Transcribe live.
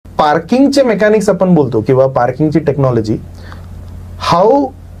पार्किंगचे mechanics आपण बोलतो किंवा पार्किंगची technology, how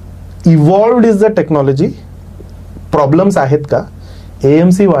इव्हॉल्व्ड is the technology, problems आहेत का,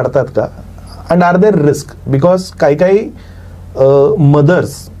 AMC वाढतात का, and R there risk? Because काही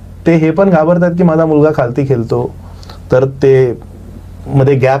मदर्स ते हे पण घाबरतात की माझा मुलगा खालती खेळतो तर ते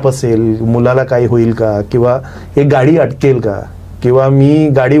मध्ये गॅप असेल, मुलाला काही होईल का, किंवा एक गाडी अटकेल का, किंवा मी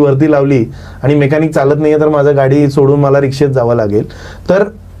गाडी वरती लावली आणि मेकॅनिक चालत नाहीये तर माझं गाडी सोडून मला रिक्षेत जावं लागेल. तर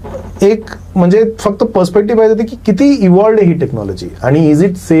एक म्हणजे फक्त पर्स्पेक्टिव्ह पाहिजे की किती इव्हॉल्व्ड आहे ही टेक्नॉलॉजी आणि is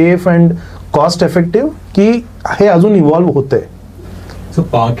it safe and cost effective की हे अजून इव्हॉल्व्ह होतंय. So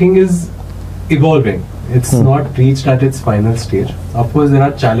parking is evolving. It's not reached at its final stage. Of course, there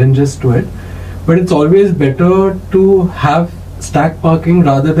are challenges to it, but it's always better to have stack parking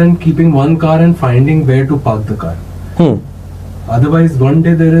rather than keeping one car and finding where to park the car. Otherwise, one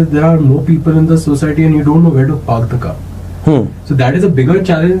day there are more people in the society and you don't know where to park the car. So that is a bigger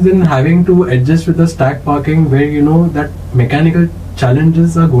challenge than having to adjust with the stack parking, where you know that mechanical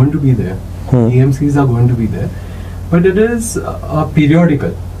challenges are going to be there. EMCs are going to be there. But it is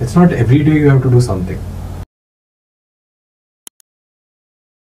periodical. It's not every day you have to do something.